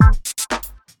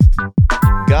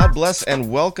God bless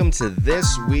and welcome to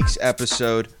this week's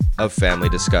episode of Family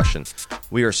Discussion.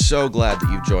 We are so glad that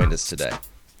you've joined us today.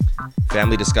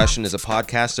 Family Discussion is a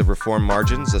podcast of Reformed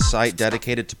Margins, a site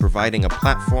dedicated to providing a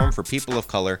platform for people of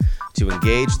color to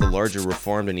engage the larger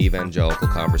Reformed and evangelical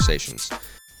conversations.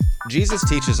 Jesus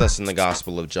teaches us in the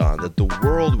Gospel of John that the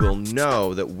world will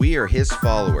know that we are his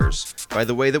followers by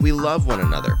the way that we love one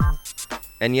another.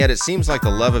 And yet it seems like the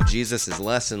love of Jesus is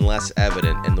less and less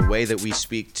evident in the way that we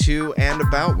speak to and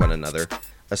about one another,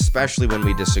 especially when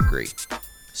we disagree.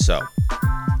 So,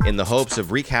 in the hopes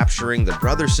of recapturing the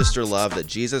brother-sister love that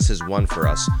Jesus has won for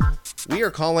us, we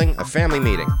are calling a family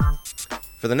meeting.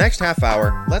 For the next half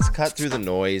hour, let's cut through the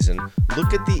noise and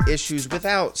look at the issues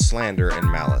without slander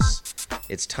and malice.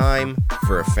 It's time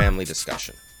for a family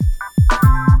discussion.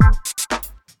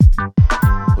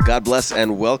 God bless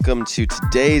and welcome to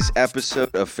today's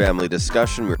episode of Family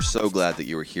Discussion. We're so glad that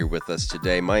you are here with us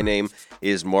today. My name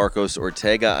is Marcos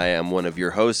Ortega. I am one of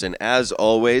your hosts, and as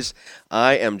always,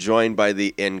 I am joined by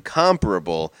the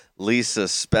incomparable Lisa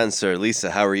Spencer.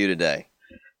 Lisa, how are you today?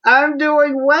 I'm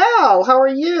doing well. How are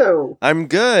you? I'm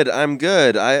good.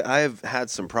 I've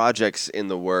had some projects in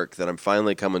the work that I'm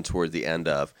finally coming toward the end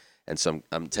of, and so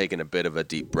I'm taking a bit of a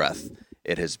deep breath.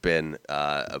 It has been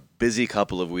a busy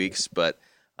couple of weeks, but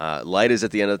light is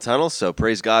at the end of the tunnel, so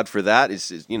praise God for that.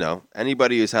 Is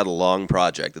anybody who's had a long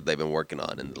project that they've been working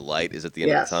on and the light is at the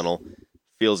end of the tunnel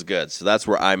feels good. So that's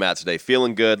where I'm at today.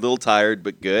 Feeling good, a little tired,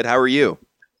 but good. How are you?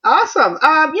 Awesome.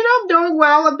 I'm doing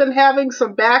well. I've been having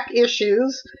some back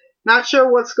issues. Not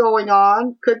sure what's going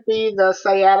on. Could be the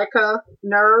sciatica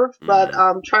nerve, but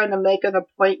I'm trying to make an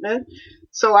appointment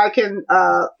so I can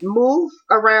move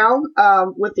around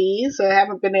with ease. I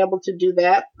haven't been able to do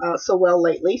that so well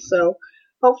lately, so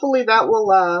hopefully that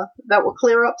will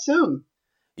clear up soon.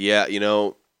 Yeah,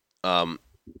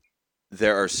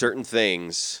 there are certain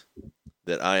things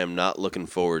that I am not looking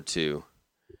forward to,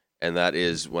 and that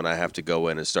is when I have to go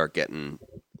in and start getting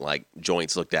like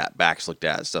joints looked at, backs looked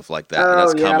at, stuff like that. Oh, and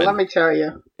that's coming. Let me tell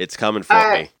you. It's coming for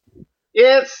me.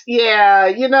 The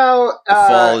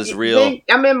fall is real.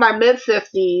 I'm in my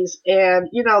mid-50s, and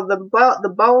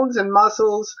the bones and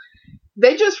muscles,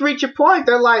 they just reach a point.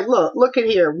 They're like, look at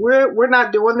here. We're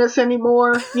not doing this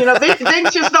anymore.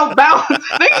 Things just don't bounce. Things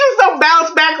just don't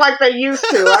bounce back like they used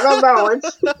to. I don't know.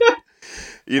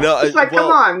 It's like,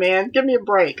 come on, man, give me a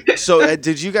break. So,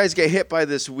 did you guys get hit by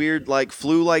this weird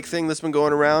flu-like thing that's been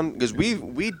going around? Because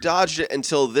we dodged it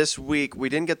until this week. We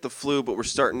didn't get the flu, but we're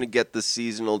starting to get the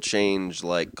seasonal change,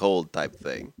 cold type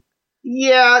thing.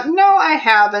 Yeah, no, I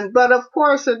haven't. But of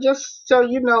course, just so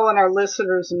you know and our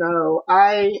listeners know,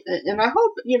 I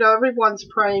hope, everyone's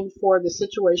praying for the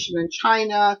situation in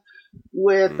China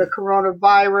with the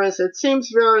coronavirus. It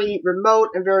seems very remote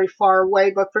and very far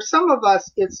away, but for some of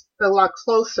us, it's a lot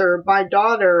closer. My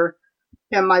daughter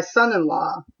and my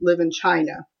son-in-law live in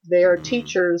China. They are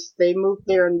teachers. They moved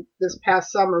there this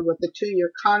past summer with a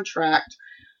 2-year contract.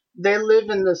 They live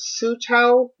in the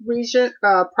Suzhou region,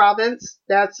 province.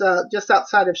 That's just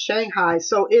outside of Shanghai.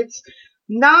 So it's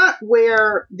not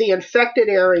where the infected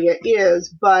area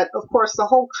is, but of course the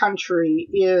whole country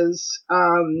is,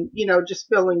 just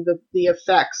feeling the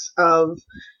effects of,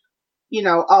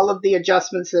 all of the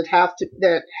adjustments that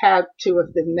had to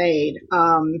have been made.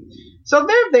 So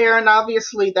they're there, and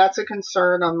obviously that's a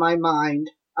concern on my mind.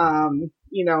 And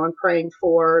praying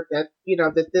for that,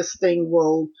 that this thing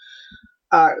will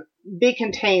be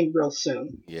contained real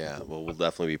soon. Yeah, well, we'll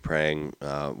definitely be praying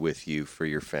with you for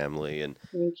your family, and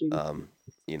thank you.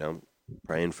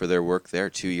 Praying for their work there.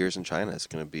 2 years in China. It's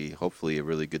going to be hopefully a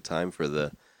really good time for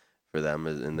them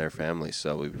and their family.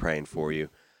 So we'll be praying for you.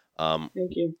 Thank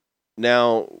you.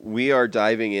 Now we are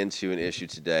diving into an issue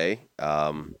today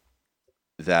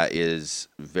that is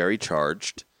very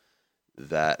charged,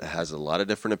 that has a lot of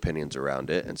different opinions around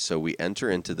it, and so we enter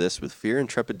into this with fear and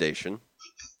trepidation.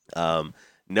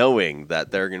 Knowing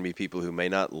that there are going to be people who may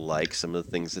not like some of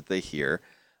the things that they hear,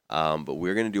 but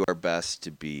we're going to do our best to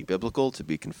be biblical, to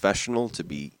be confessional, to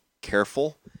be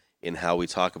careful in how we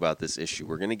talk about this issue.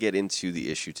 We're going to get into the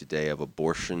issue today of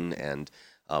abortion and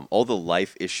all the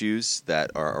life issues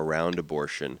that are around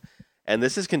abortion. And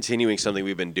this is continuing something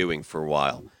we've been doing for a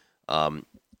while.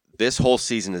 This whole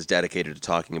season is dedicated to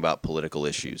talking about political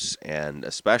issues, and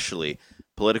especially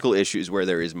political issues where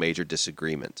there is major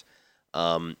disagreement.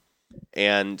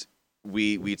 And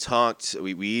we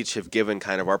each have given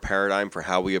kind of our paradigm for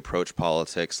how we approach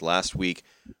politics. Last week,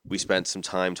 we spent some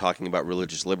time talking about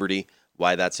religious liberty,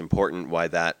 why that's important, why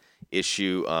that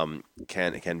issue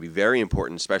can be very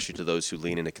important, especially to those who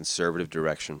lean in a conservative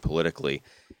direction politically.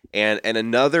 And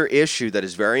another issue that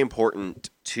is very important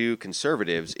to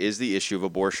conservatives is the issue of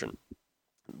abortion.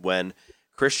 when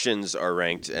Christians are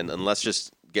ranked, and let's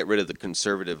just get rid of the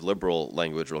conservative liberal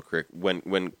language real quick.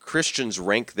 When Christians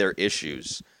rank their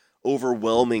issues,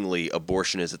 overwhelmingly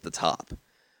abortion is at the top.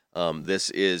 This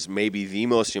is maybe the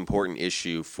most important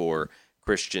issue for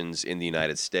Christians in the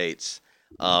United States.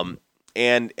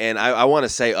 And I want to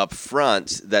say up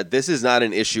front that this is not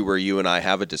an issue where you and I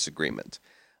have a disagreement.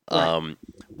 Right.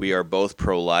 We are both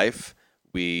pro-life.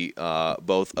 We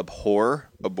both abhor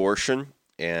abortion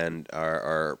and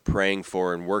are praying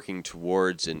for and working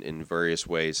towards, in various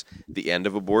ways, the end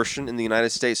of abortion in the United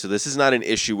States. So this is not an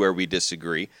issue where we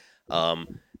disagree.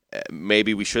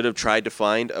 Maybe we should have tried to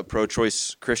find a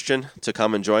pro-choice Christian to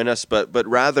come and join us, but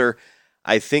rather,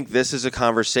 I think this is a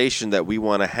conversation that we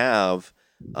want to have,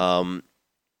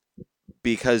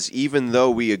 because even though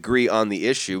we agree on the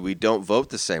issue, we don't vote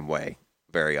the same way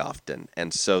very often.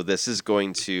 And so this is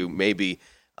going to maybe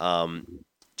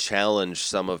challenge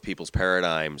some of people's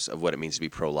paradigms of what it means to be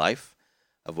pro-life,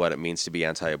 of what it means to be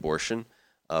anti-abortion,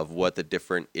 of what the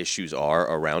different issues are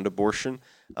around abortion.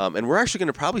 And we're actually going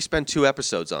to probably spend 2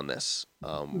 episodes on this.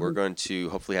 We're going to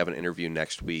hopefully have an interview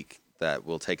next week that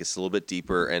will take us a little bit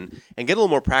deeper and get a little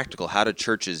more practical. How do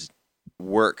churches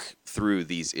work through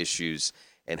these issues,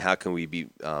 and how can we be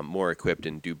more equipped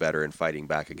and do better in fighting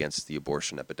back against the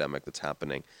abortion epidemic that's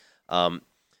happening?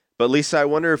 But Lisa, I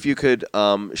wonder if you could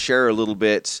share a little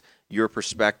bit your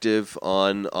perspective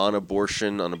on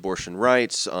abortion, on abortion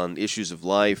rights, on issues of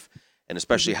life, and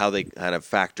especially how they kind of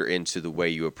factor into the way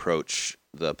you approach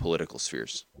the political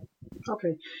spheres.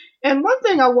 Okay. And one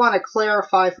thing I want to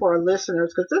clarify for our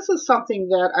listeners, because this is something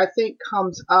that I think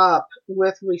comes up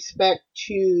with respect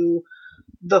to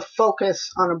the focus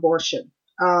on abortion,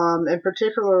 and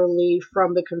particularly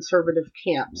from the conservative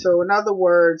camp. So in other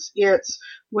words, it's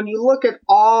when you look at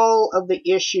all of the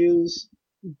issues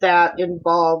that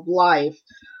involve life,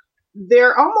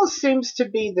 there almost seems to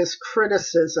be this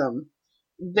criticism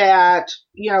that,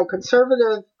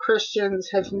 conservative Christians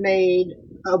have made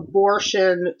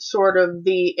abortion sort of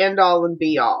the end all and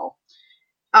be all.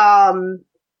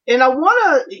 And I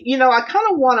want to, I kind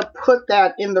of want to put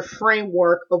that in the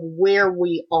framework of where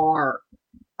we are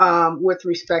with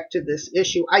respect to this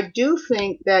issue. I do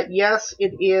think that, yes,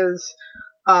 it is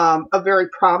a very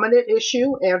prominent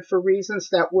issue, and for reasons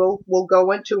that we'll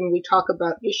go into when we talk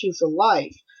about issues of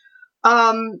life.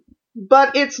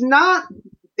 But it's not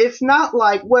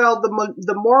like, well,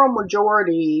 the moral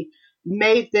majority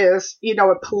made this, a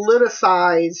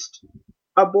politicized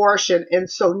abortion, and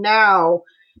so now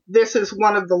this is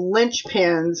one of the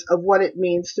linchpins of what it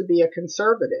means to be a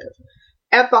conservative.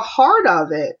 At the heart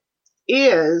of it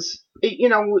is,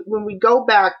 when we go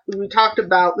back, we talked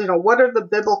about, what are the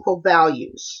biblical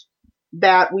values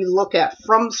that we look at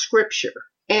from Scripture,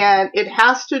 and it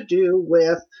has to do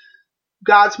with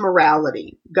God's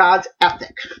morality, God's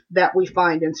ethic that we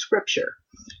find in Scripture.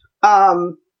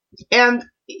 And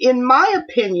in my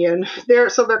opinion, there are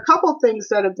a couple things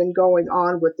that have been going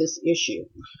on with this issue.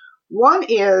 One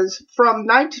is from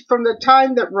the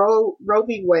time that Roe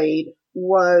v. Wade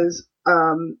was,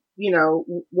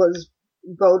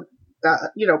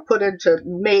 put into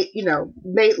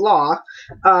made law,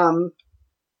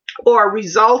 or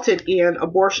resulted in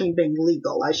abortion being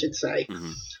legal, I should say.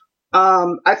 Mm-hmm.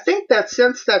 I think that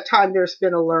since that time, there's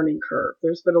been a learning curve.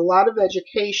 There's been a lot of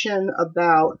education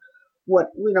about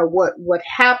what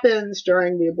happens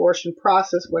during the abortion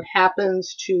process, what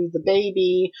happens to the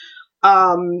baby.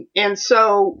 And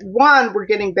so, one, we're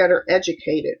getting better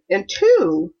educated. And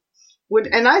two,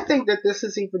 and I think that this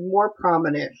is even more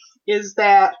prominent, is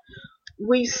that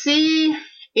we see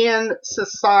in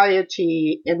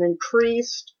society an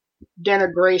increased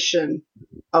denigration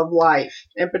of life,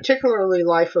 and particularly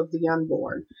life of the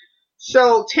unborn.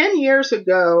 So 10 years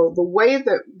ago, the way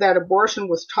that abortion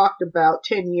was talked about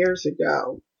 10 years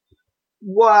ago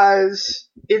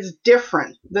is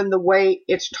different than the way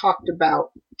it's talked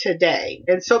about today.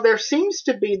 And so there seems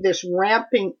to be this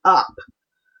ramping up,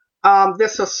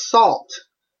 this assault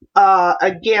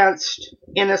against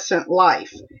innocent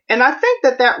life. And I think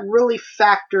that really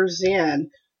factors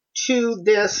in to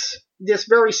this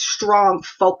very strong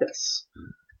focus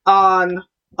on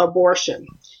abortion.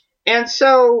 And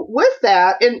so with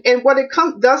that, and what it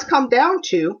does come down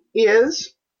to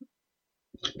is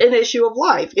an issue of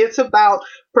life. It's about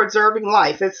preserving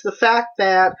life. It's the fact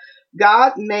that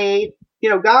God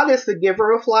is the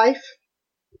giver of life,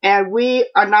 and we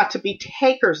are not to be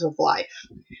takers of life.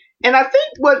 And I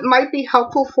think what might be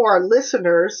helpful for our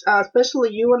listeners,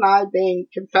 especially you and I being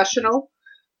confessional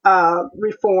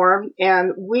Reformed,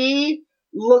 and we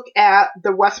look at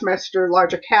the Westminster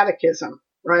Larger Catechism,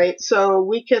 right? So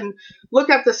we can look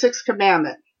at the Sixth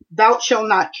Commandment, thou shalt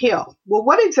not kill. Well,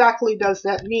 what exactly does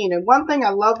that mean? And one thing I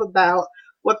love about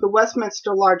what the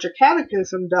Westminster Larger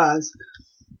Catechism does,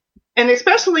 and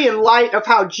especially in light of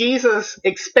how Jesus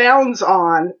expounds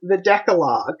on the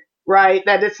Decalogue, right?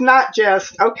 That it's not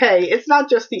just, it's not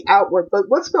just the outward, but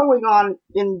what's going on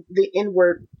in the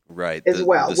inward right, as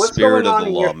well. The what's spirit going on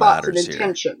in your thoughts and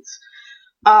intentions.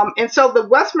 And so the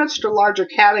Westminster Larger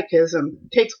Catechism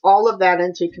takes all of that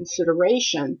into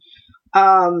consideration.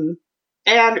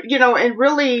 And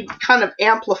really kind of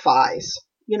amplifies,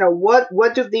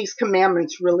 what do these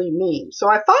commandments really mean? So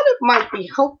I thought it might be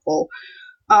helpful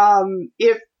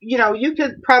if, you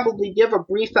could probably give a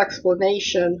brief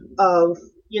explanation of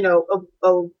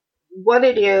what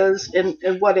it is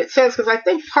and what it says, because I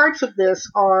think parts of this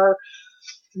are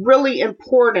really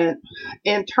important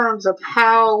in terms of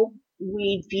how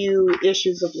we view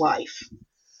issues of life.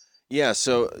 Yeah,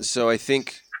 so I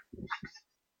think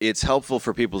it's helpful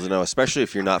for people to know, especially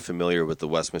if you're not familiar with the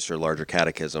Westminster Larger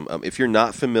Catechism. If you're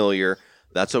not familiar,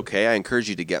 that's okay. I encourage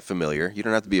you to get familiar. You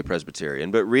don't have to be a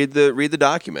Presbyterian, but read the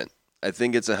document. I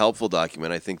think it's a helpful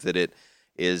document. I think that it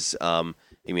is.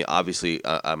 Obviously,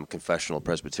 I'm a confessional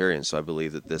Presbyterian, so I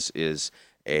believe that this is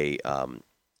a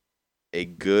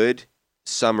good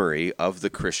summary of the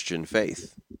Christian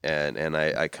faith, and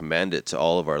I commend it to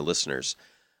all of our listeners.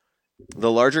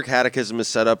 The Larger Catechism is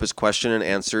set up as question and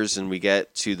answers, and we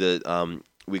get to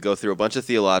we go through a bunch of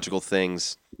theological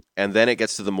things, and then it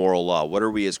gets to the moral law. What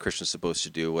are we as Christians supposed to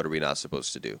do? What are we not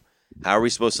supposed to do? How are we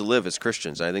supposed to live as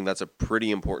Christians? I think that's a pretty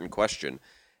important question.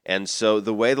 And so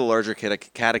the way the Larger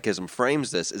Catechism frames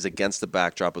this is against the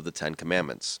backdrop of the Ten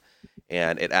Commandments.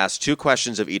 And it asks two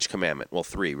questions of each commandment. Well,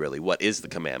 three, really. What is the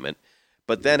commandment?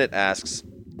 But then it asks,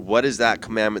 what does that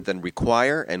commandment then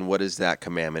require, and what does that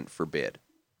commandment forbid?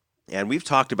 And we've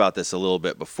talked about this a little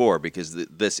bit before, because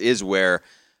this is where,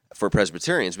 for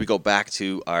Presbyterians, we go back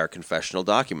to our confessional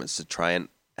documents to try and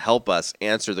help us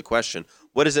answer the question,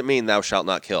 what does it mean, thou shalt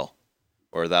not kill,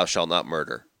 or thou shalt not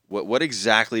murder? What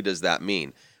exactly does that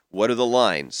mean? What are the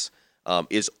lines?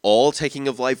 Is all taking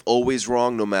of life always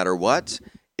wrong no matter what?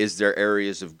 Is there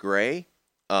areas of gray?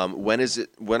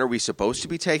 When are we supposed to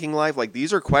be taking life? Like,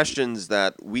 these are questions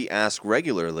that we ask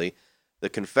regularly. The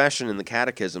confession and the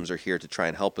catechisms are here to try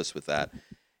and help us with that.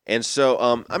 And so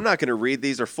I'm not going to read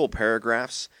these. They're full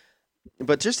paragraphs.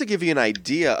 But just to give you an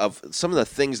idea of some of the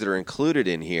things that are included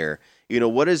in here,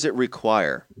 what does it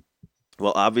require?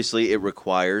 Well, obviously, it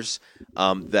requires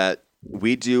that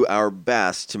we do our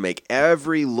best to make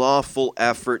every lawful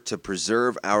effort to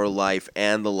preserve our life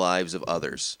and the lives of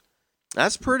others.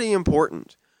 That's pretty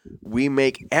important. We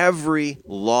make every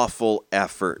lawful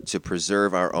effort to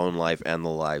preserve our own life and the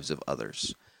lives of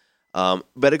others.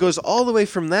 But it goes all the way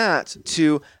from that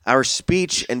to our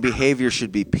speech and behavior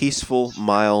should be peaceful,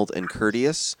 mild, and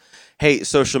courteous. Hey,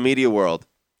 social media world,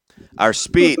 our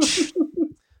speech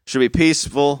should be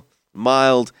peaceful,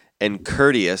 mild, and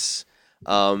courteous.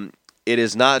 It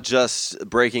is not just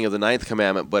breaking of the 9th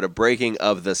commandment, but a breaking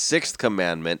of the 6th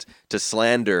commandment to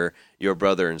slander your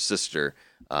brother and sister.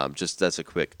 That's a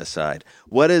quick aside.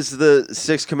 What does the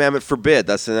 6th commandment forbid?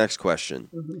 That's the next question.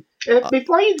 Mm-hmm.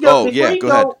 Before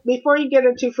you get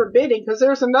into forbidding, because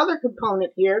there's another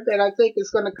component here that I think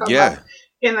is going to come up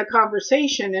in the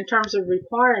conversation in terms of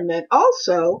requirement.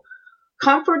 Also,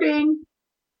 comforting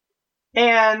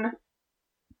and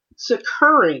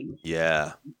succoring.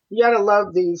 Yeah. You gotta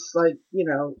love these, 17th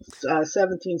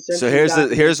century. So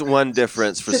here's one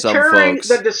difference for some folks. Securing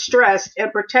the distressed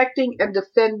and protecting and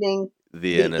defending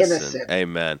the innocent.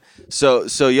 Amen. So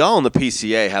y'all in the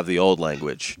PCA have the old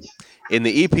language. In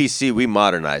the EPC, we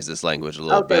modernize this language a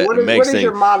little bit. What is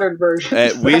your modern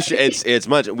version?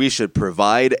 We should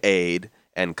provide aid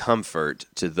and comfort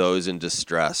to those in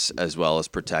distress, as well as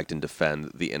protect and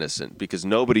defend the innocent, because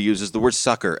nobody uses the word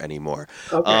sucker anymore.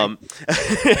 Okay.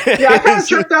 I kind of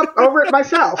tripped up over it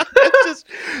myself.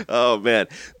 Oh man!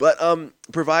 But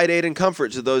provide aid and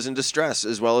comfort to those in distress,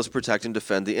 as well as protect and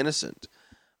defend the innocent.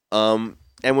 And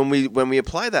when we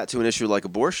apply that to an issue like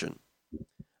abortion,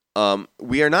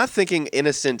 we are not thinking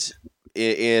innocent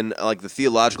in like the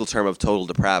theological term of total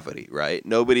depravity, right?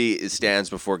 Nobody stands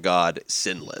before God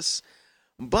sinless.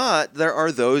 But there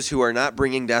are those who are not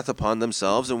bringing death upon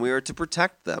themselves, and we are to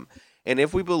protect them. And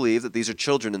if we believe that these are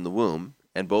children in the womb,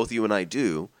 and both you and I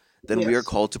do, then we are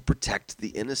called to protect the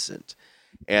innocent.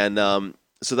 And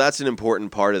so that's an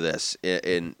important part of this.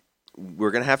 And we're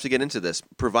going to have to get into this.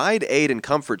 Provide aid and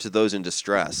comfort to those in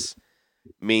distress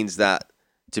means that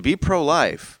to be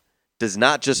pro-life does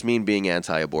not just mean being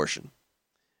anti-abortion.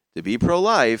 To be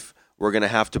pro-life, we're going to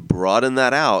have to broaden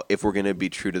that out if we're going to be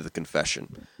true to the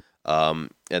confession. And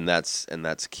that's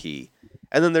key.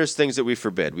 And then there's things that we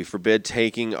forbid. We forbid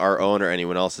taking our own or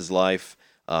anyone else's life,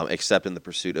 except in the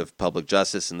pursuit of public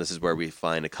justice. And this is where we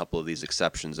find a couple of these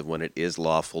exceptions of when it is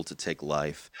lawful to take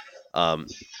life.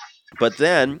 But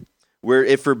then where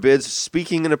it forbids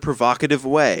speaking in a provocative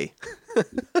way.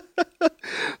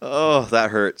 Oh,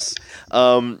 that hurts.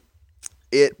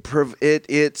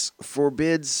 It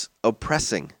forbids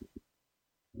oppressing.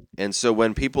 And so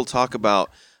when people talk about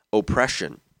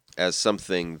oppression as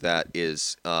something that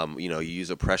is, you use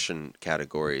oppression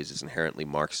categories as inherently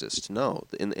Marxist. No,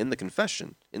 in the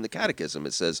confession, in the catechism,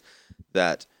 it says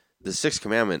that the Sixth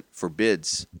Commandment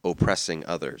forbids oppressing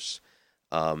others.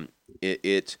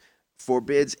 It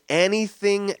forbids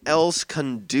anything else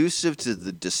conducive to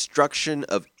the destruction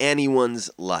of anyone's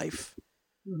life.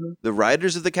 Mm-hmm. The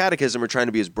writers of the Catechism are trying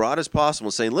to be as broad as possible,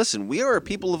 saying, listen, we are a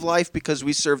people of life because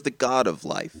we serve the God of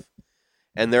life.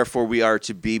 And therefore we are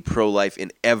to be pro-life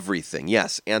in everything.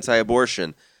 Yes,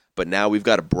 anti-abortion, but now we've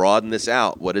got to broaden this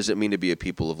out. What does it mean to be a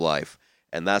people of life?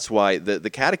 And that's why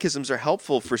the catechisms are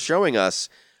helpful for showing us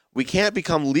we can't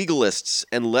become legalists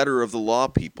and letter of the law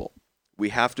people. We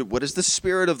have to, what is the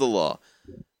spirit of the law?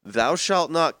 Thou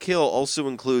shalt not kill also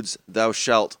includes thou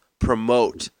shalt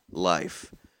promote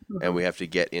life. And we have to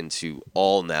get into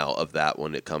all now of that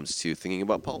when it comes to thinking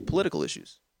about political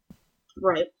issues.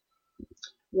 Right,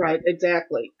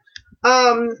 exactly.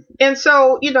 And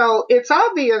so, it's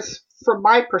obvious from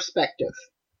my perspective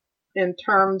in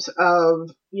terms of,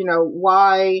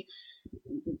 why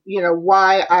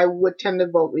I would tend to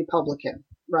vote Republican.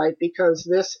 Right, because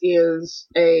this is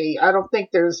I don't think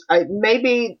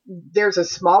maybe there's a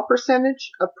small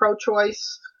percentage of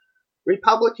pro-choice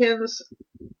Republicans,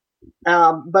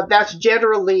 but that's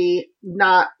generally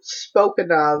not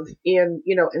spoken of in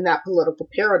that political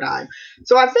paradigm.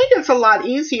 So I think it's a lot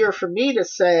easier for me to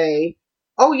say,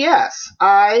 oh yes,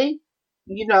 my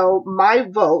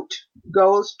vote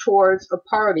goes towards a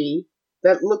party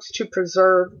that looks to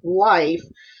preserve life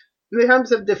in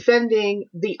terms of defending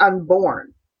the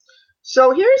unborn.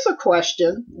 So here's a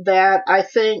question that I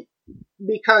think,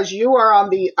 because you are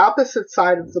on the opposite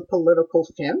side of the political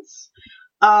fence,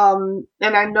 and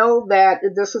I know that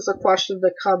this is a question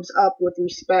that comes up with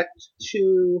respect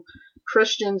to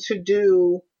Christians who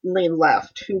do lean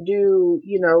left, who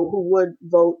would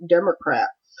vote Democrat.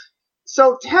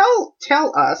 So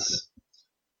tell us,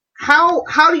 how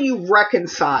do you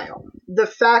reconcile the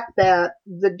fact that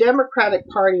the Democratic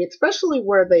Party, especially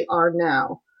where they are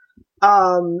now,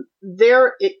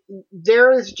 there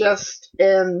is just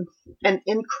an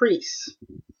increase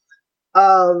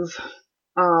of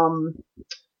and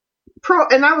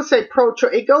I would say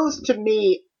pro-choice. It goes to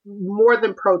me more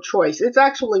than pro-choice. It's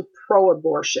actually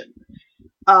pro-abortion.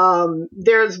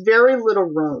 There's very little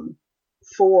room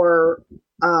for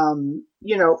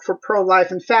for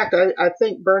pro-life. In fact, I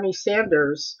think Bernie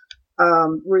Sanders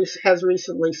has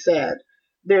recently said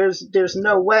there's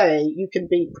no way you can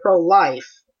be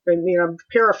pro-life. I mean, I'm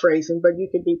paraphrasing, but you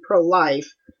could be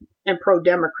pro-life and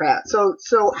pro-Democrat. So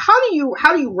how do you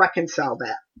reconcile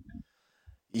that?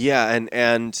 Yeah,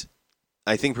 and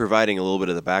I think providing a little bit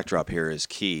of the backdrop here is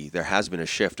key. There has been a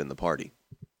shift in the party.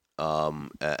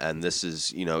 And this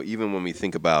is, even when we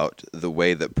think about the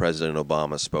way that President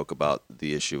Obama spoke about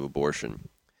the issue of abortion,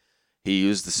 he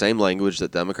used the same language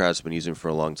that Democrats have been using for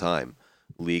a long time: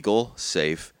 legal,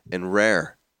 safe, and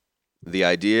rare. The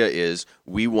idea is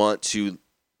we want to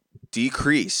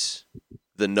decrease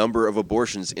the number of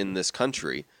abortions in this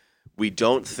country. We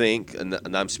don't think,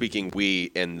 and I'm speaking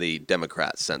we in the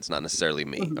Democrat sense, not necessarily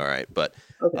me, all right? But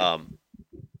okay.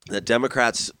 The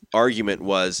Democrats' argument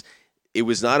was it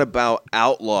was not about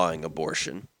outlawing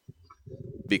abortion,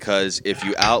 because if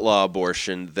you outlaw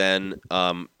abortion, then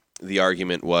the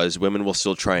argument was women will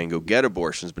still try and go get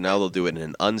abortions, but now they'll do it in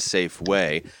an unsafe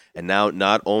way. And now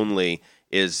not only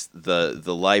is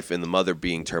the life in the mother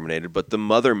being terminated, but the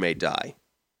mother may die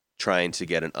trying to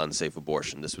get an unsafe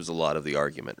abortion. This was a lot of the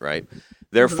argument, right?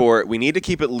 Therefore, we need to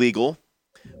keep it legal,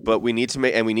 but we need to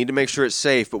make sure it's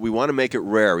safe, but we want to make it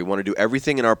rare. We want to do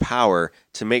everything in our power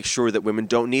to make sure that women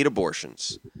don't need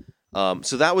abortions.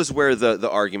 So that was where the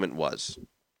argument was.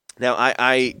 Now,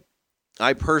 I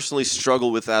personally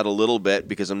struggle with that a little bit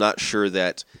because I'm not sure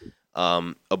that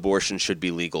abortion should be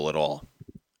legal at all.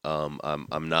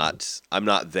 I'm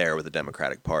not there with the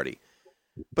Democratic Party.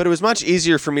 But it was much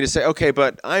easier for me to say, okay,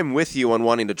 but I'm with you on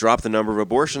wanting to drop the number of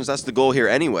abortions. That's the goal here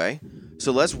anyway.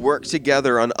 So let's work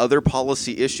together on other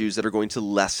policy issues that are going to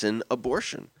lessen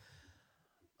abortion.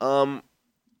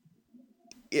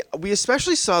 We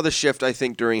especially saw the shift, I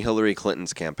think, during Hillary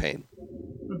Clinton's campaign.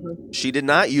 Mm-hmm. She did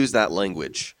not use that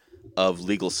language of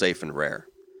legal, safe, and rare.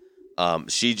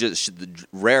 The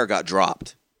rare got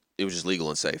dropped. legal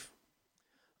and safe.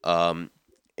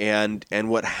 And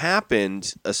what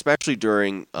happened, especially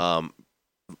during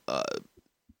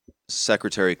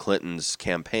Secretary Clinton's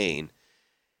campaign,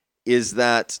 is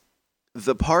that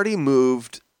the party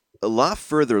moved a lot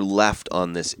further left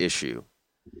on this issue.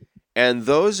 And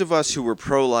those of us who were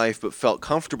pro-life but felt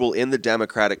comfortable in the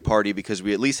Democratic Party because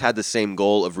we at least had the same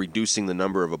goal of reducing the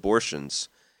number of abortions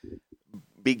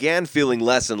began feeling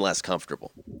less and less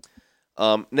comfortable.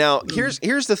 Now,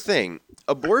 here's the thing.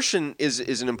 Abortion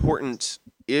is an important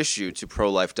issue to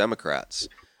pro-life Democrats,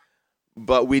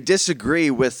 but we disagree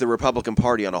with the Republican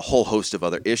Party on a whole host of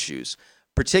other issues,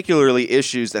 particularly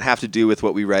issues that have to do with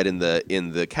what we read in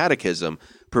the Catechism,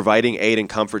 providing aid and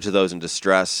comfort to those in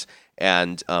distress,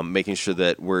 and making sure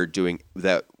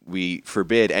that we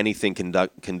forbid anything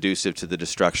conducive to the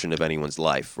destruction of anyone's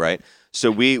life, right?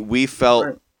 So we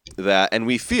felt that, and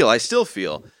I still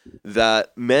feel,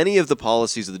 that many of the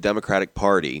policies of the Democratic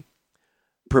Party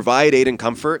provide aid and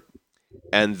comfort,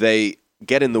 and they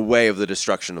get in the way of the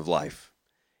destruction of life,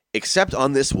 except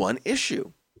on this one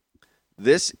issue.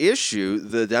 This issue,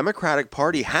 the Democratic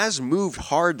Party has moved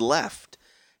hard left.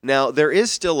 Now, there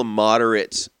is still a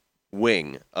moderate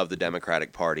wing of the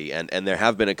Democratic Party, and there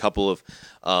have been a couple of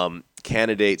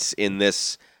candidates in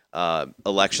this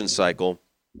election cycle.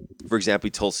 For example,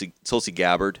 Tulsi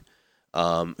Gabbard,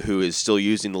 who is still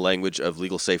using the language of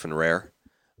legal, safe, and rare.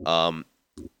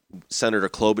 Senator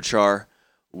Klobuchar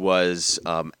was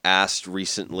asked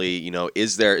recently,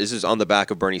 this is on the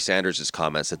back of Bernie Sanders'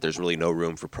 comments that there's really no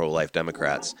room for pro-life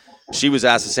Democrats. She was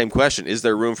asked the same question, is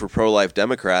there room for pro-life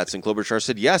Democrats? And Klobuchar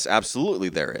said, yes, absolutely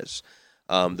there is.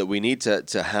 That we need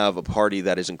to have a party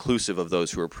that is inclusive of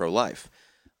those who are pro-life.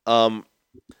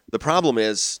 The problem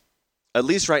is, at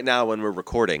least right now when we're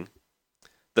recording,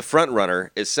 the front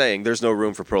runner is saying there's no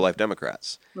room for pro-life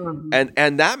Democrats. Mm-hmm.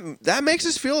 And that makes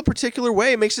us feel a particular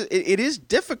way. It is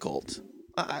difficult.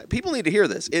 People need to hear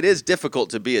this. It is difficult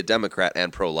to be a Democrat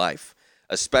and pro-life,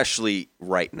 especially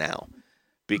right now,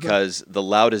 because the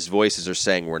loudest voices are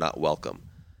saying we're not welcome.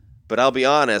 But I'll be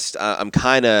honest, I'm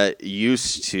kind of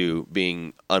used to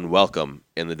being unwelcome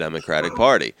in the Democratic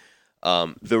Party.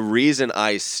 The reason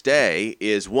I stay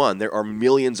is, one, there are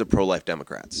millions of pro-life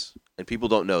Democrats, and people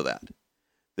don't know that.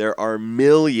 There are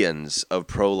millions of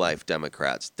pro-life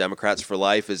Democrats. Democrats for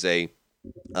Life is there's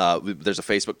a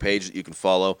Facebook page that you can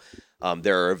follow.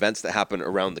 There are events that happen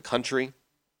around the country.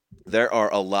 There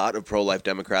are a lot of pro-life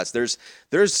Democrats. There's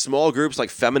small groups like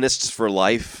Feminists for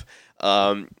Life.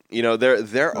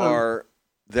 There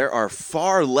are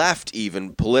far left,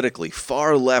 even politically,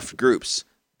 far left groups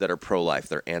that are pro-life.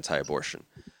 They're anti-abortion.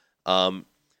 And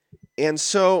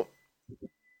so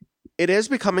it is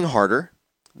becoming harder.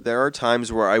 There are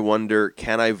times where I wonder,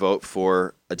 can I vote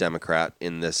for a Democrat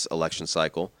in this election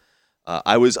cycle?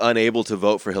 I was unable to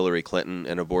vote for Hillary Clinton,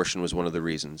 and abortion was one of the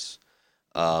reasons.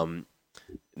 Now,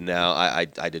 I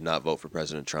did not vote for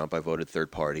President Trump. I voted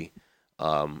third party.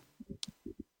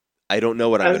 I don't know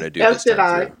what I'm going to do this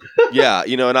time through. Yeah,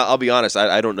 and I'll be honest,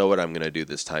 I don't know what I'm going to do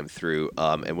this time through.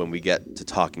 And when we get to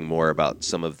talking more about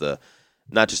some of the,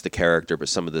 not just the character, but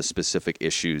some of the specific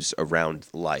issues around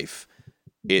life,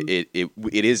 it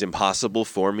is impossible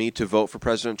for me to vote for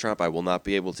President Trump. I will not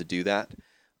be able to do that.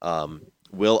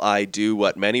 Will I do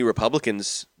what many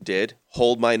Republicans did,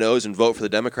 hold my nose and vote for the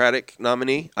Democratic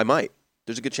nominee? I might.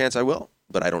 There's a good chance I will,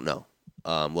 but I don't know.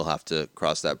 We'll have to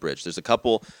cross that bridge.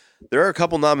 There are a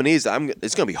couple nominees that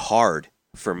it's going to be hard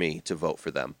for me to vote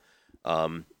for them,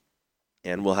 and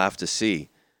we'll have to see.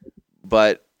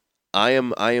 But I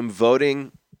am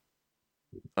voting.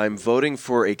 I'm voting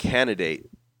for a candidate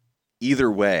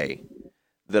either way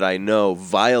that I know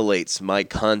violates my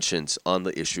conscience on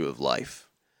the issue of life.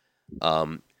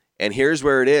 And here's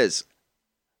where it is.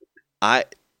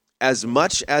 As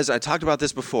much as I talked about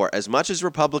this before, as much as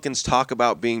Republicans talk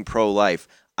about being pro-life,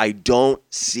 I don't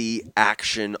see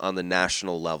action on the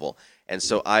national level. And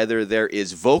so either there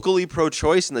is vocally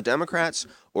pro-choice in the Democrats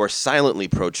or silently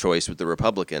pro-choice with the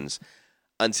Republicans.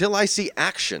 Until I see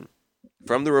action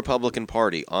from the Republican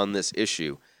Party on this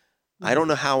issue, I don't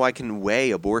know how I can weigh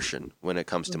abortion when it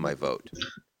comes to my vote.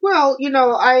 Well,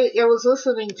 I was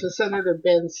listening to Senator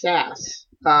Ben Sasse,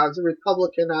 a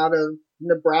Republican out of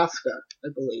Nebraska, I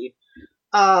believe,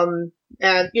 and,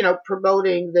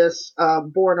 promoting this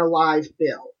Born Alive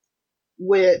bill,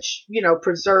 which,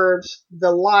 preserves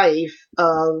the life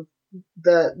of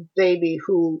the baby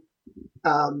who,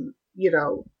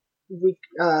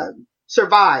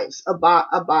 survives a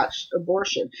botched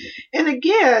abortion. And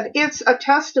again, it's a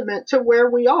testament to where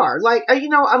we are. Like,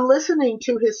 I'm listening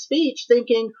to his speech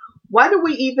thinking, Why do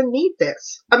we even need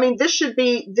this? I mean, this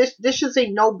is a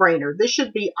no-brainer. This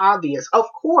should be obvious. Of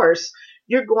course,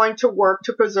 you're going to work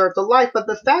to preserve the life, but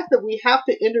the fact that we have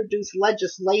to introduce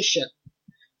legislation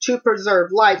to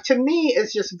preserve life, to me,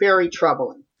 is just very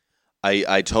troubling.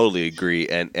 I totally agree,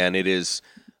 and it is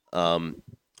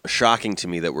shocking to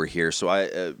me that we're here.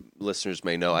 So listeners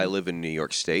may know I live in New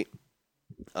York State,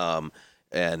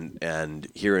 and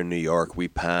here in New York we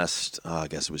passed, I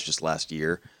guess it was just last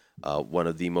year, one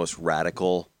of the most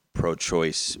radical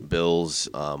pro-choice bills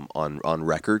on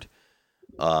record.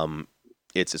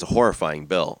 It's a horrifying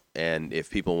bill, and if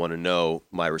people want to know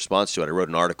my response to it, I wrote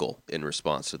an article in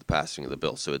response to the passing of the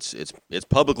bill. So it's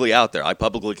publicly out there. I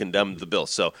publicly condemned the bill.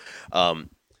 So,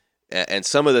 and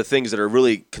some of the things that are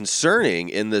really concerning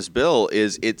in this bill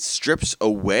is it strips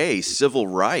away civil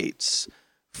rights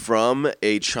from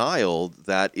a child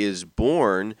that is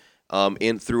born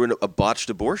through a botched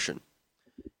abortion,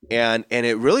 and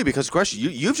it really becomes a question.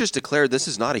 You've just declared this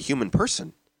is not a human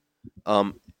person.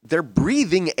 They're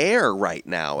breathing air right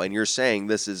now, and you're saying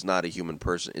this is not a human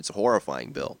person. It's a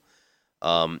horrifying bill.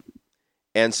 And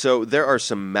so there are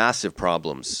some massive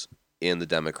problems in the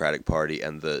Democratic Party,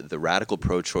 and the radical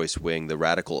pro-choice wing, the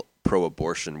radical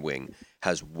pro-abortion wing,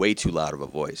 has way too loud of a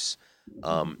voice.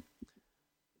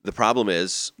 The problem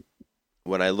is,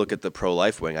 when I look at the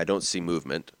pro-life wing, I don't see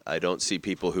movement. I don't see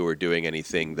people who are doing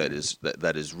anything that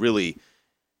is really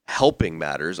helping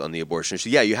matters on the abortion issue.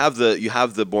 Yeah, you have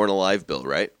the Born Alive bill,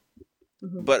 right?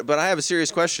 Mm-hmm. But I have a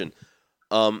serious question.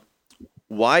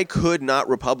 Why could not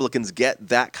Republicans get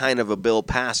that kind of a bill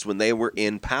passed when they were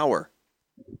in power?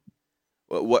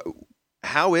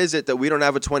 How is it that we don't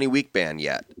have a 20-week ban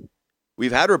yet?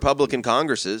 We've had Republican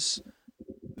Congresses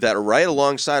that are right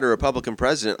alongside a Republican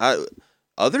president.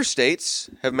 Other states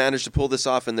have managed to pull this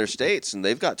off in their states, and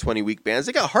they've got 20-week bans.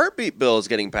 They got heartbeat bills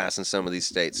getting passed in some of these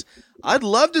states. I'd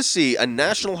love to see a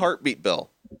national heartbeat bill.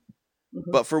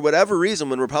 Mm-hmm. But for whatever reason,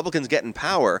 when Republicans get in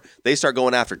power, they start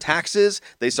going after taxes,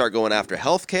 they start going after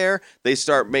health care, they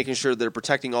start making sure they're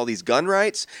protecting all these gun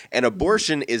rights, and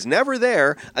abortion is never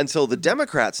there until the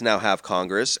Democrats now have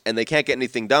Congress, and they can't get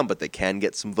anything done, but they can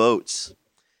get some votes.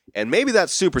 And maybe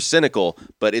that's super cynical,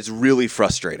 but it's really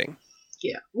frustrating.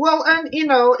 Yeah. Well, and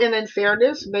in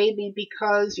fairness, maybe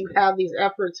because you have these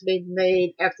efforts being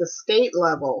made at the state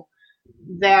level,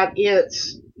 that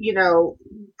it's,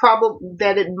 probably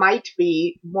that it might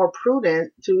be more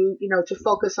prudent to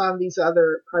focus on these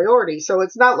other priorities. So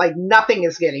it's not like nothing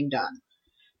is getting done.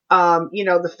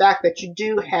 The fact that you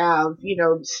do have,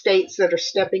 states that are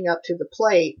stepping up to the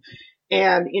plate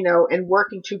and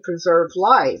working to preserve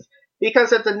life.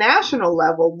 Because at the national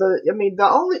level,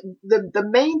 the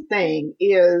main thing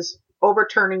is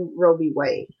overturning Roe v.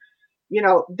 Wade.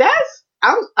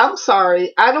 I'm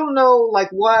sorry, I don't know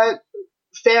what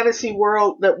fantasy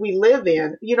world that we live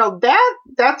in.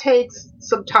 That takes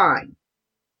some time.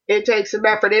 It takes some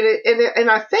effort,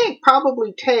 and I think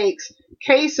probably takes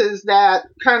cases that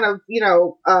kind of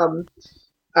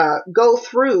go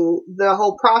through the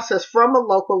whole process from a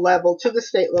local level to the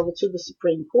state level to the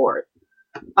Supreme Court.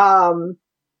 Again,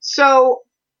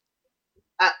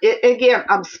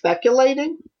 I'm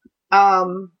speculating,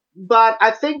 but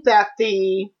I think that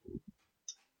the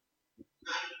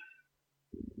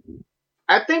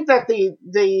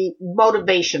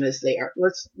motivation is there.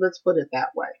 Let's put it that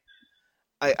way.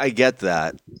 I get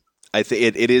that. I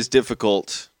think it is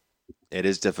difficult. It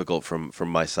is difficult from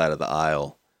my side of the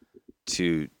aisle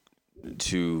to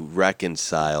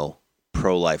reconcile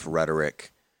pro-life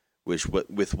rhetoric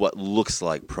with what looks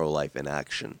like pro-life in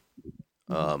action.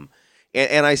 And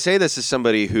I say this as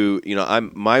somebody who,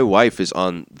 my wife is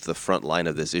on the front line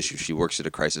of this issue. She works at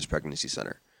a crisis pregnancy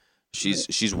center.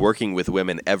 She's working with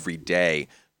women every day,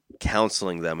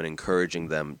 counseling them and encouraging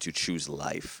them to choose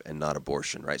life and not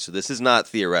abortion, right? So this is not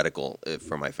theoretical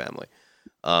for my family.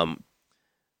 But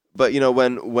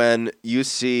when you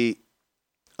see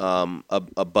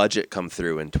a budget come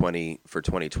through for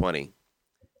 2020,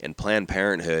 and Planned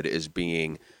Parenthood is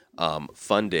being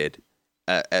funded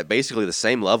at basically the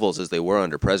same levels as they were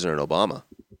under President Obama,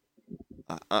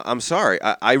 I'm sorry.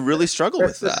 I really struggle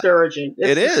with that. It's discouraging.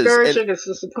 It's discouraging. It's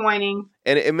disappointing.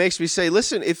 And it makes me say,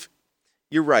 listen, if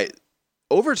you're right,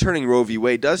 overturning Roe v.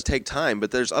 Wade does take time, but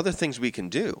there's other things we can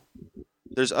do.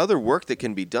 There's other work that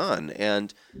can be done.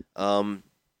 And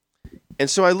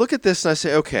so I look at this and I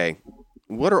say, okay,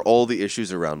 what are all the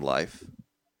issues around life?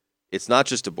 It's not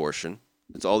just abortion.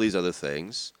 It's all these other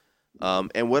things.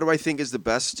 And what do I think is the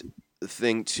best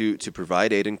thing to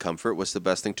provide aid and comfort? What's the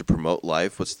best thing to promote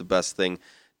life? What's the best thing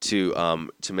to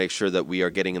make sure that we are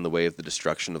getting in the way of the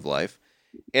destruction of life?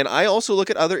 And I also look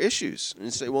at other issues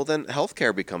and say, well, then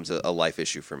healthcare becomes a life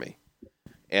issue for me.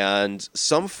 And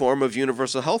some form of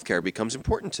universal healthcare becomes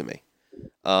important to me.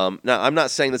 Now, I'm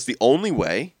not saying that's the only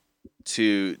way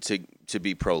to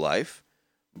be pro-life,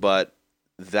 but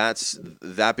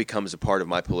that becomes a part of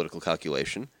my political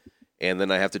calculation. And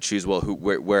then I have to choose, well,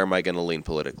 where am I going to lean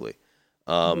politically?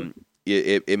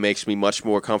 It makes me much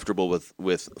more comfortable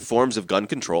with forms of gun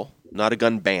control, not a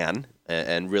gun ban.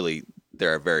 And really,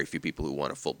 there are very few people who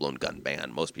want a full-blown gun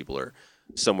ban. Most people are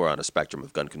somewhere on a spectrum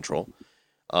of gun control.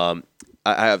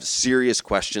 I have serious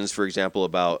questions, for example,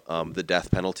 about the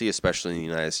death penalty, especially in the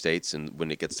United States, and when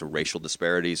it gets to racial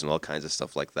disparities and all kinds of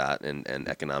stuff like that, and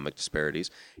economic disparities.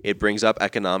 It brings up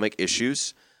economic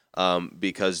issues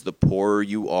because the poorer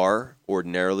you are,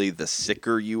 ordinarily the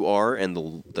sicker you are,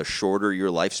 and the shorter your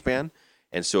lifespan.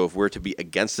 And so if we're to be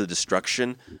against the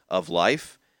destruction of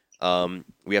life,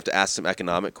 we have to ask some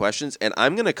economic questions. And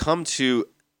I'm going to come to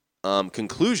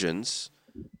conclusions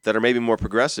that are maybe more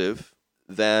progressive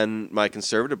than my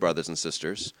conservative brothers and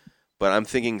sisters, but I'm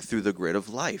thinking through the grid of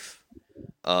life.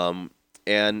 And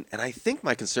I think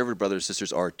my conservative brothers and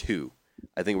sisters are too.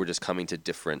 I think we're just coming to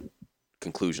different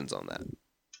conclusions on that.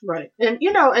 Right. And,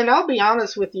 and I'll be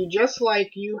honest with you, just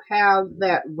like you have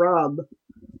that rub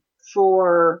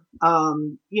for,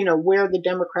 where the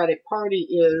Democratic Party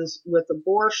is with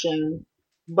abortion,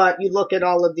 but you look at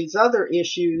all of these other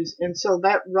issues. And so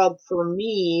that rub for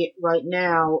me right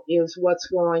now is what's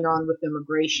going on with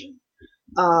immigration.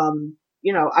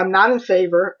 I'm not in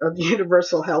favor of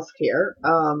universal health care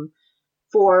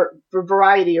for a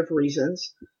variety of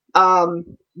reasons.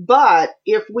 But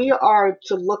if we are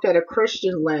to look at a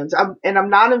Christian lens, I'm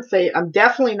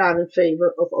definitely not in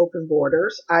favor of open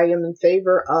borders. I am in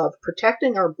favor of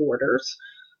protecting our borders.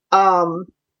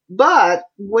 But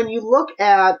when you look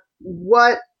at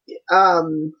what,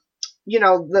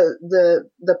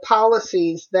 the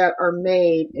policies that are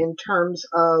made in terms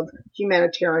of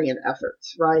humanitarian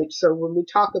efforts, right? So when we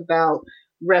talk about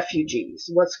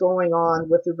refugees, what's going on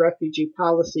with the refugee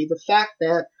policy, the fact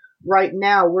that right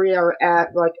now we are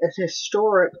at like a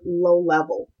historic low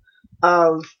level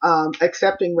of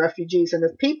accepting refugees. And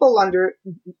if people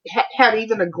had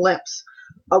even a glimpse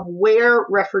of where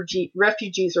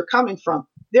refugees are coming from,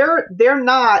 they're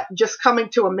not just coming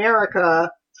to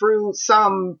America through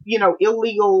some,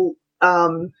 illegal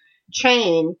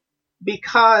chain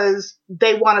because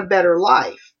they want a better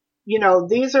life.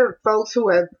 These are folks who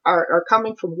are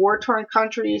coming from war-torn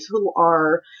countries, who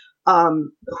are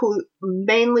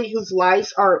whose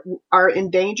lives are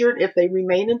endangered if they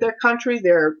remain in their country.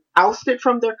 They're ousted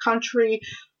from their country.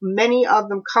 Many of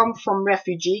them come from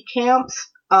refugee camps.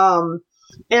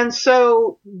 And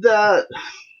so the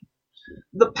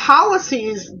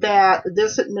policies that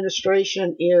this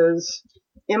administration is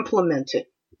implementing,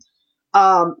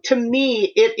 to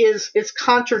me, it's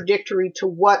contradictory to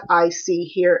what I see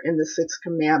here in the Sixth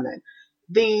Commandment.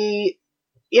 The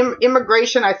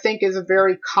immigration, I think, is a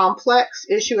very complex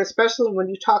issue, especially when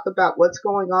you talk about what's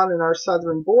going on in our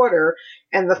southern border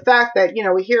and the fact that,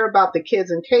 we hear about the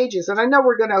kids in cages. And I know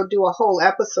we're going to do a whole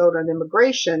episode on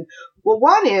immigration. Well,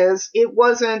 one is it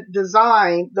wasn't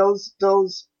designed, those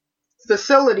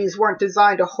facilities weren't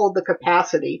designed to hold the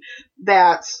capacity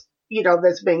that's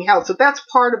being held. So that's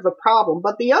part of the problem.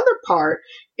 But the other part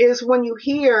is when you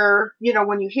hear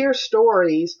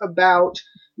stories about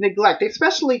neglect,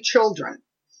 especially children,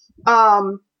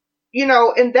 and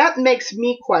that makes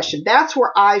me question. That's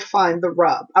where I find the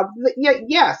rub.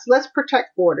 Yes, let's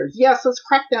protect borders. Yes, let's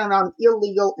crack down on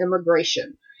illegal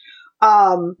immigration.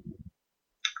 But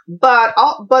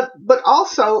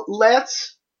also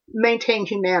let's maintain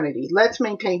humanity. Let's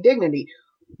maintain dignity.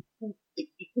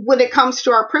 When it comes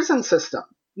to our prison system,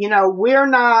 we're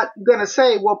not going to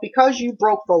say, well, because you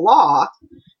broke the law,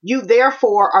 you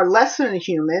therefore are less than a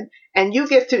human, and you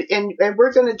get to, and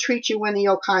we're going to treat you any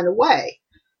old kind of way.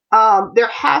 There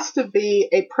has to be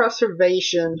a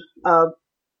preservation of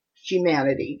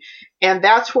humanity, and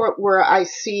that's where I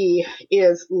see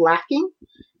is lacking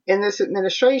in this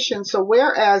administration. So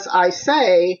whereas I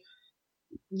say,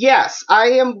 yes,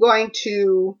 I am going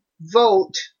to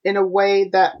vote in a way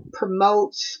that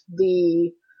promotes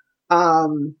the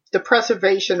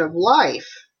preservation of life,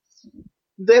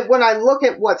 that when I look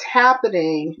at what's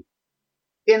happening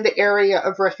in the area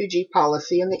of refugee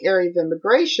policy, in the area of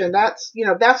immigration, that's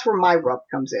where my rub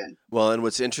comes in. Well, and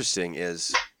what's interesting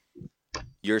is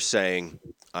you're saying,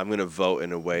 I'm going to vote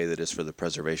in a way that is for the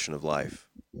preservation of life.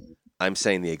 I'm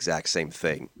saying the exact same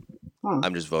thing.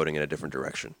 I'm just voting in a different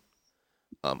direction.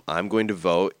 I'm going to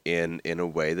vote in a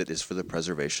way that is for the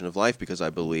preservation of life because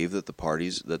I believe that the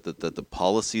parties, that the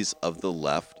policies of the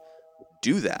left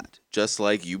do that. just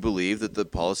like you believe that the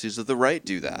policies of the right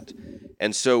do that.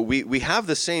 And so we have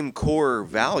the same core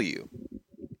value.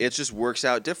 It just works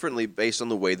out differently based on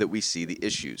the way that we see the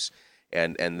issues.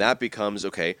 And that becomes,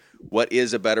 okay, what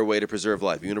is a better way to preserve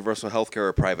life? Universal health care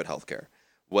or private health care?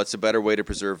 What's a better way to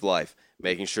preserve life?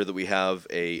 Making sure that we have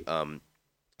a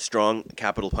strong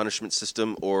capital punishment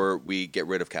system, or we get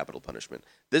rid of capital punishment.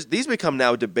 These become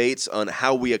now debates on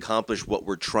how we accomplish what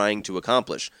we're trying to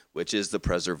accomplish, which is the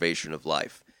preservation of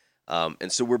life.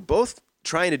 And so we're both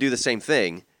trying to do the same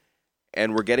thing,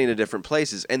 and we're getting to different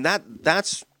places. And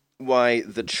that's why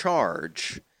the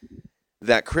charge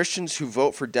that Christians who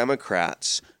vote for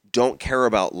Democrats don't care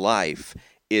about life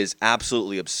is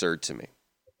absolutely absurd to me.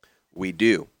 We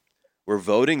do. We're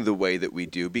voting the way that we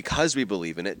do because we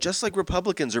believe in it, just like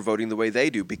Republicans are voting the way they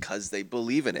do because they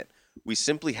believe in it. We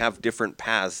simply have different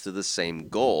paths to the same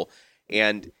goal.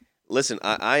 And listen,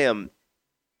 I am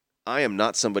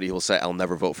not somebody who will say I'll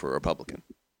never vote for a Republican.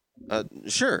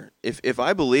 Sure, if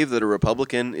I believe that a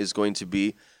Republican is going to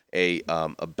be a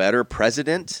better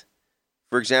president,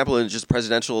 for example, in just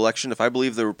presidential election, if I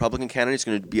believe the Republican candidate is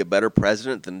going to be a better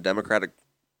president than the Democratic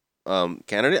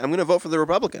candidate, I'm going to vote for the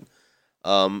Republican.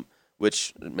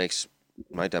 Which makes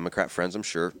my Democrat friends, I'm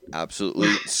sure, absolutely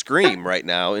scream right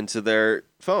now into their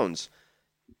phones.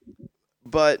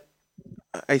 But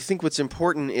I think what's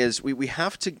important is we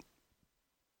have to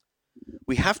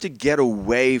get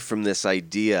away from this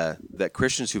idea that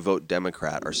Christians who vote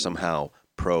Democrat are somehow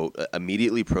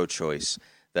immediately pro-choice,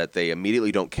 that they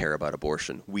immediately don't care about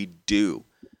abortion. We do.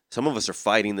 Some of us are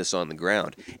fighting this on the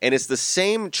ground. And it's the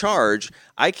same charge.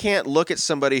 I can't look at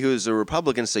somebody who's a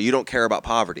Republican and say, you don't care about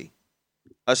poverty.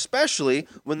 Especially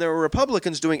when there are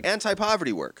Republicans doing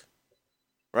anti-poverty work,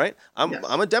 right? I'm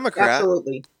a Democrat,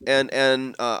 absolutely,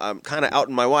 and I'm kind of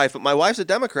outing my wife, but my wife's a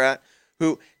Democrat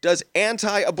who does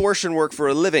anti-abortion work for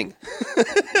a living.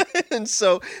 And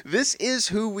so this is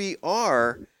who we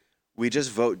are. We just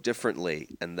vote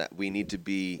differently, and that we need to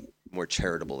be more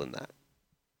charitable in that.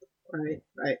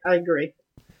 Right. I agree.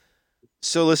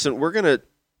 So listen, we're going to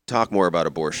talk more about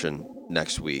abortion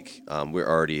next week. We're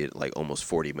already at like almost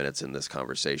 40 minutes in this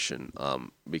conversation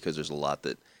because there's a lot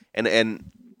that, and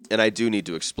I do need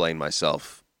to explain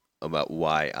myself about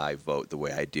why I vote the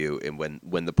way I do, and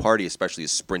when the party especially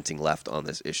is sprinting left on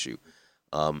this issue.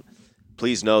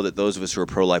 Please know that those of us who are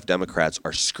pro-life Democrats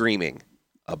are screaming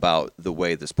about the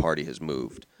way this party has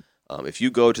moved. If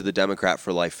you go to the Democrat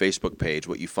for Life Facebook page,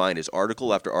 what you find is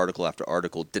article after article after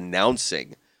article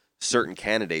denouncing certain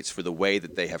candidates for the way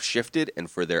that they have shifted and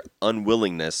for their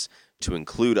unwillingness to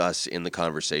include us in the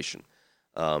conversation.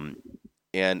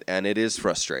 And it is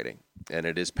frustrating and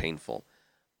it is painful.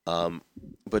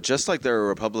 But just like there are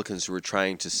Republicans who are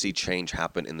trying to see change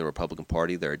happen in the Republican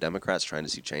Party, there are Democrats trying to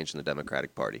see change in the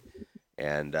Democratic Party.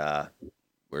 And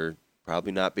we're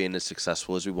probably not being as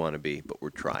successful as we want to be, but we're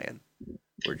trying.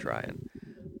 We're trying.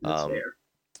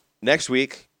 Next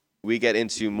week, we get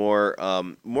into more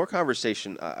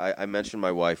conversation. I mentioned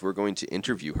my wife. We're going to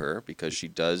interview her because she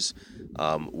does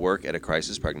work at a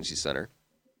crisis pregnancy center.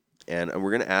 And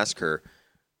we're going to ask her,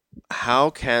 how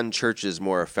can churches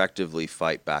more effectively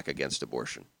fight back against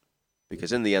abortion?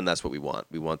 Because in the end, that's what we want.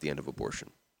 We want the end of abortion,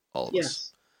 all of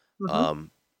us. Mm-hmm.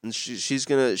 And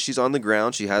she's on the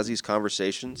ground. She has these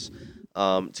conversations.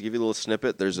 To give you a little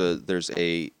snippet, there's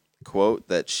a quote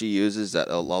that she uses that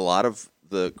a lot of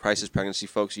the crisis pregnancy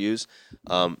folks use,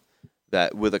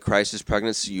 that with a crisis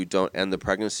pregnancy, you don't end the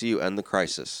pregnancy, you end the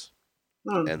crisis.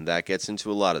 And that gets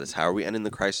into a lot of this. How are we ending the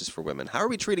crisis for women? How are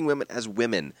we treating women as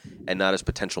women and not as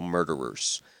potential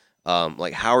murderers?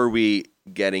 How are we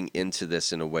getting into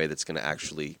this in a way that's going to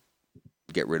actually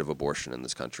get rid of abortion in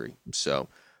this country? So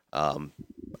I'm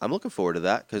looking forward to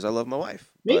that because I love my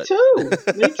wife. Me too.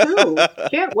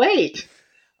 Can't wait.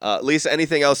 Lisa,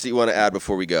 anything else that you want to add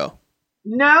before we go?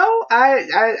 No,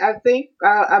 I think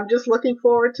I'm just looking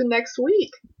forward to next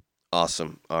week.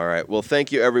 Awesome. All right. Well,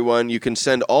 thank you, everyone. You can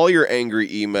send all your angry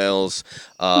emails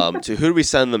to who do we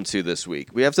send them to this week?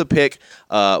 We have to pick.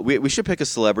 We should pick a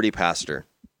celebrity pastor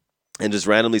and just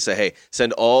randomly say, hey,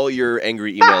 send all your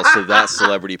angry emails to that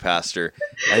celebrity pastor.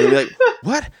 And you'll be like,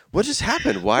 what? What just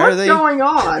happened? What's going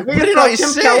on? What did I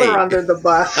say? Tim Keller under the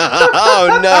bus.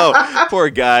 Oh, no. Poor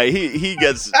guy. He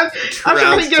gets I'm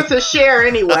sure he gets a share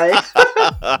anyway.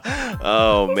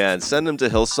 Oh, man. Send him to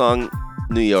Hillsong,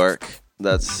 New York.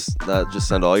 Just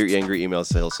send all your angry emails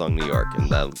to Hillsong, New York, and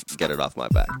that'll get it off my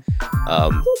back.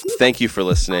 Thank you for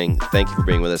listening. Thank you for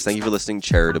being with us. Thank you for listening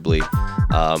charitably.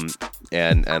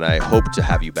 And I hope to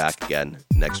have you back again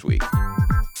next week.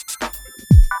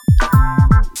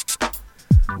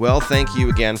 Well, thank you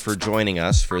again for joining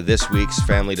us for this week's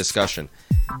Family Discussion.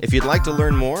 If you'd like to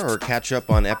learn more or catch up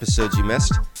on episodes you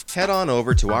missed, head on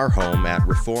over to our home at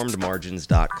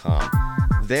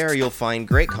reformedmargins.com. There you'll find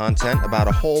great content about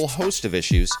a whole host of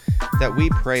issues that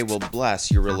we pray will bless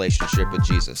your relationship with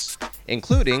Jesus,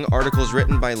 including articles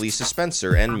written by Lisa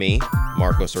Spencer and me,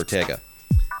 Marcos Ortega.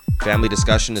 Family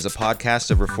Discussion is a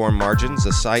podcast of Reformed Margins,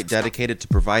 a site dedicated to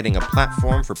providing a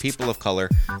platform for people of color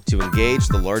to engage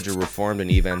the larger Reformed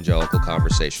and evangelical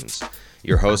conversations.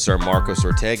 Your hosts are Marcos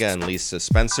Ortega and Lisa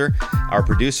Spencer. Our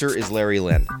producer is Larry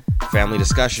Lynn. Family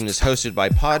Discussion is hosted by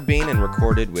Podbean and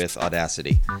recorded with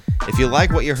Audacity. If you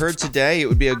like what you heard today, it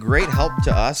would be a great help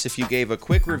to us if you gave a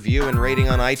quick review and rating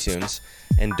on iTunes.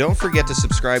 And don't forget to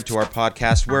subscribe to our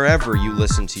podcast wherever you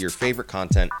listen to your favorite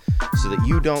content so that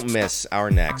you don't miss our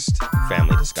next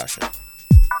Family Discussion.